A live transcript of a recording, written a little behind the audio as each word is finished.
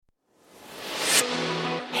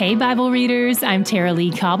Hey, Bible readers, I'm Tara Lee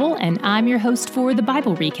Cobble, and I'm your host for the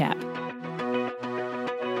Bible Recap.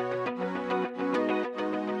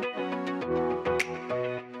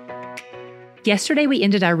 Yesterday, we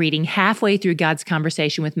ended our reading halfway through God's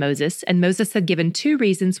conversation with Moses, and Moses had given 2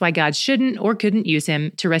 reasons why God shouldn't or couldn't use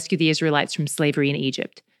him to rescue the Israelites from slavery in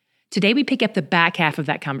Egypt. Today, we pick up the back half of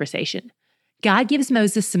that conversation. God gives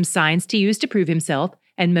Moses some signs to use to prove himself,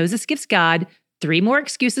 and Moses gives God 3 more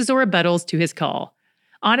excuses or rebuttals to his call.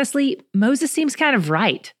 Honestly, Moses seems kind of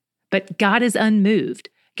right, but God is unmoved.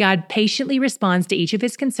 God patiently responds to each of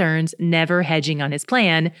his concerns, never hedging on his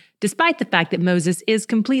plan, despite the fact that Moses is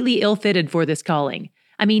completely ill-fitted for this calling.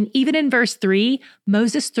 I mean, even in verse 3,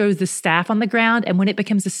 Moses throws the staff on the ground, and when it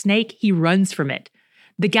becomes a snake, he runs from it.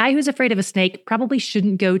 The guy who's afraid of a snake probably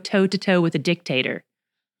shouldn't go toe-to-toe with a dictator.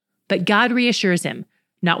 But God reassures him,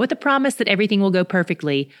 not with the promise that everything will go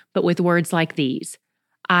perfectly, but with words like these: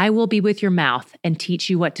 I will be with your mouth and teach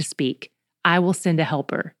you what to speak. I will send a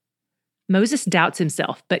helper. Moses doubts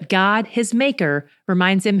himself, but God, his maker,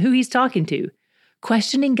 reminds him who he's talking to.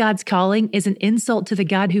 Questioning God's calling is an insult to the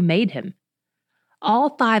God who made him.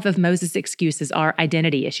 All 5 of Moses' excuses are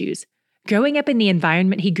identity issues. Growing up in the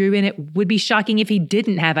environment he grew in, it would be shocking if he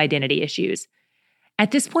didn't have identity issues.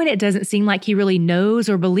 At this point, it doesn't seem like he really knows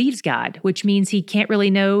or believes God, which means he can't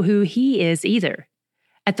really know who he is either.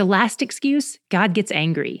 At the last excuse, God gets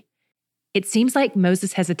angry. It seems like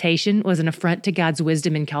Moses' hesitation was an affront to God's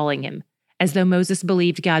wisdom in calling him, as though Moses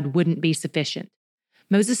believed God wouldn't be sufficient.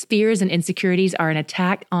 Moses' fears and insecurities are an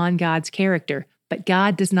attack on God's character, but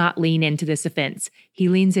God does not lean into this offense. He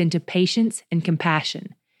leans into patience and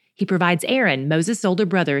compassion. He provides Aaron, Moses' older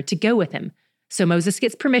brother, to go with him. So Moses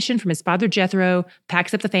gets permission from his father Jethro,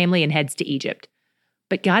 packs up the family, and heads to Egypt.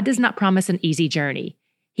 But God does not promise an easy journey.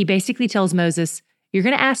 He basically tells Moses, you're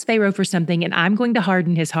going to ask Pharaoh for something, and I'm going to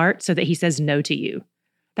harden his heart so that he says no to you.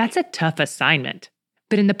 That's a tough assignment.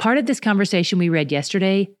 But in the part of this conversation we read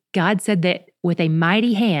yesterday, God said that with a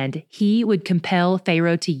mighty hand, he would compel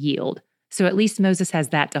Pharaoh to yield. So at least Moses has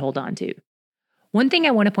that to hold on to. One thing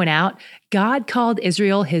I want to point out, God called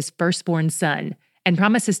Israel his firstborn son and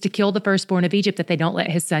promises to kill the firstborn of Egypt if they don't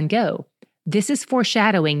let his son go. This is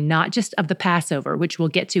foreshadowing not just of the Passover, which we'll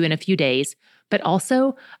get to in a few days, but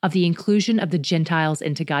also of the inclusion of the Gentiles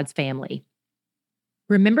into God's family.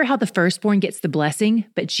 Remember how the firstborn gets the blessing,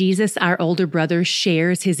 but Jesus, our older brother,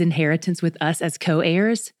 shares his inheritance with us as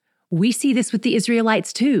co-heirs? We see this with the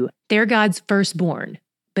Israelites too. They're God's firstborn.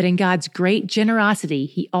 But in God's great generosity,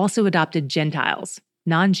 he also adopted Gentiles,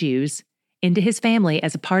 non-Jews, into his family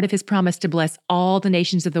as a part of his promise to bless all the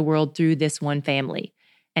nations of the world through this one family.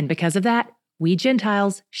 And because of that, we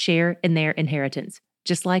Gentiles share in their inheritance,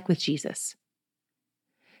 just like with Jesus.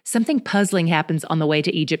 Something puzzling happens on the way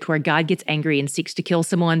to Egypt where God gets angry and seeks to kill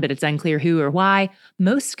someone, but it's unclear who or why.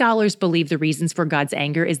 Most scholars believe the reasons for God's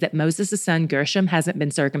anger is that Moses' son Gershom hasn't been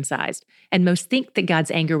circumcised, and most think that God's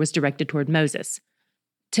anger was directed toward Moses.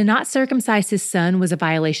 To not circumcise his son was a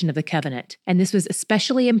violation of the covenant, and this was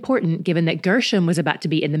especially important given that Gershom was about to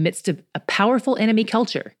be in the midst of a powerful enemy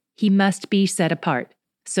culture. He must be set apart.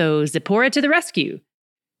 So Zipporah to the rescue.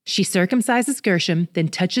 She circumcises Gershom, then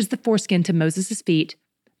touches the foreskin to Moses' feet.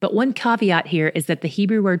 But one caveat here is that the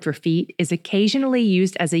Hebrew word for feet is occasionally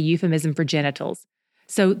used as a euphemism for genitals.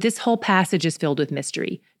 So this whole passage is filled with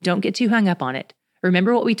mystery. Don't get too hung up on it.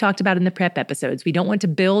 Remember what we talked about in the prep episodes. We don't want to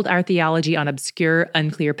build our theology on obscure,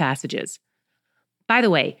 unclear passages. By the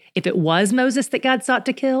way, if it was Moses that God sought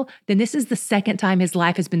to kill, then this is the second time his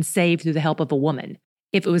life has been saved through the help of a woman.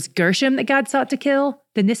 If it was Gershom that God sought to kill,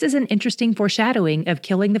 then this is an interesting foreshadowing of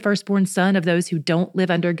killing the firstborn son of those who don't live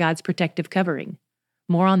under God's protective covering.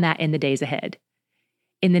 More on that in the days ahead.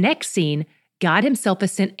 In the next scene, God himself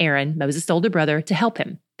has sent Aaron, Moses' older brother, to help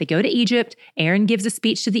him. They go to Egypt, Aaron gives a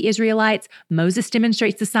speech to the Israelites, Moses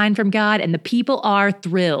demonstrates the sign from God, and the people are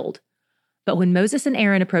thrilled. But when Moses and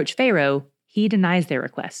Aaron approach Pharaoh, he denies their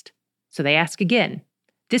request. So they ask again.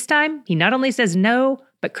 This time, he not only says no,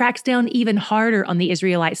 but cracks down even harder on the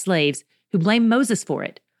Israelite slaves who blame Moses for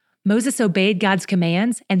it. Moses obeyed God's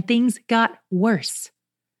commands, and things got worse.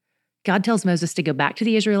 God tells Moses to go back to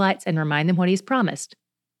the Israelites and remind them what he's promised,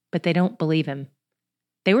 but they don't believe him.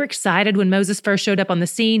 They were excited when Moses first showed up on the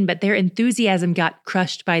scene, but their enthusiasm got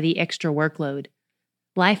crushed by the extra workload.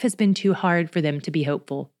 Life has been too hard for them to be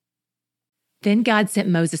hopeful. Then God sent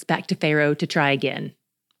Moses back to Pharaoh to try again.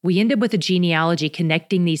 We end up with a genealogy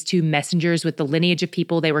connecting these 2 messengers with the lineage of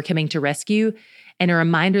people they were coming to rescue, and a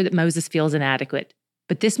reminder that Moses feels inadequate.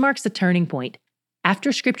 But this marks a turning point.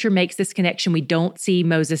 After Scripture makes this connection, we don't see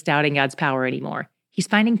Moses doubting God's power anymore. He's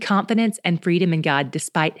finding confidence and freedom in God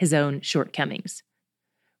despite his own shortcomings.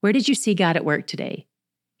 Where did you see God at work today?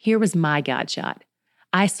 Here was my God shot.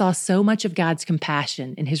 I saw so much of God's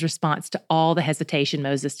compassion in his response to all the hesitation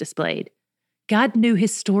Moses displayed. God knew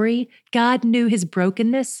his story. God knew his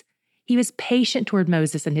brokenness. He was patient toward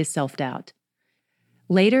Moses and his self-doubt.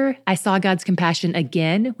 Later, I saw God's compassion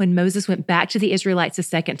again when Moses went back to the Israelites a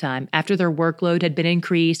second time after their workload had been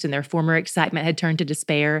increased and their former excitement had turned to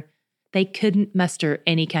despair. They couldn't muster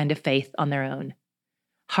any kind of faith on their own.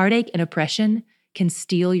 Heartache and oppression can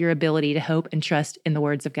steal your ability to hope and trust in the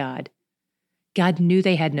words of God. God knew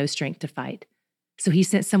they had no strength to fight, so he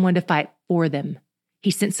sent someone to fight for them.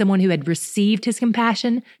 He sent someone who had received his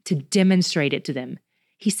compassion to demonstrate it to them.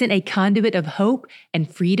 He sent a conduit of hope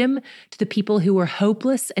and freedom to the people who were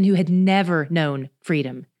hopeless and who had never known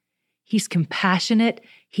freedom. He's compassionate,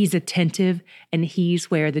 he's attentive, and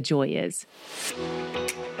he's where the joy is.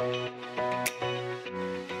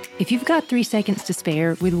 If you've got 3 seconds to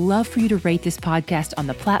spare, we'd love for you to rate this podcast on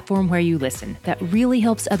the platform where you listen. That really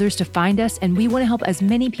helps others to find us, and we want to help as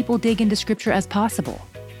many people dig into Scripture as possible.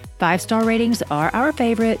 5-star ratings are our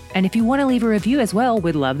favorite, and if you want to leave a review as well,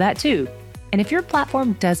 we'd love that too. And if your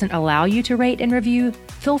platform doesn't allow you to rate and review,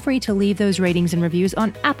 feel free to leave those ratings and reviews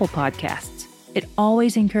on Apple Podcasts. It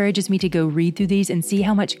always encourages me to go read through these and see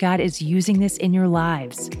how much God is using this in your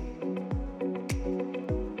lives.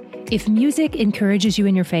 If music encourages you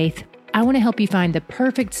in your faith, I want to help you find the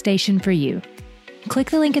perfect station for you.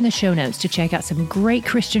 Click the link in the show notes to check out some great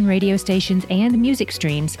Christian radio stations and music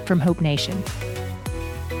streams from Hope Nation.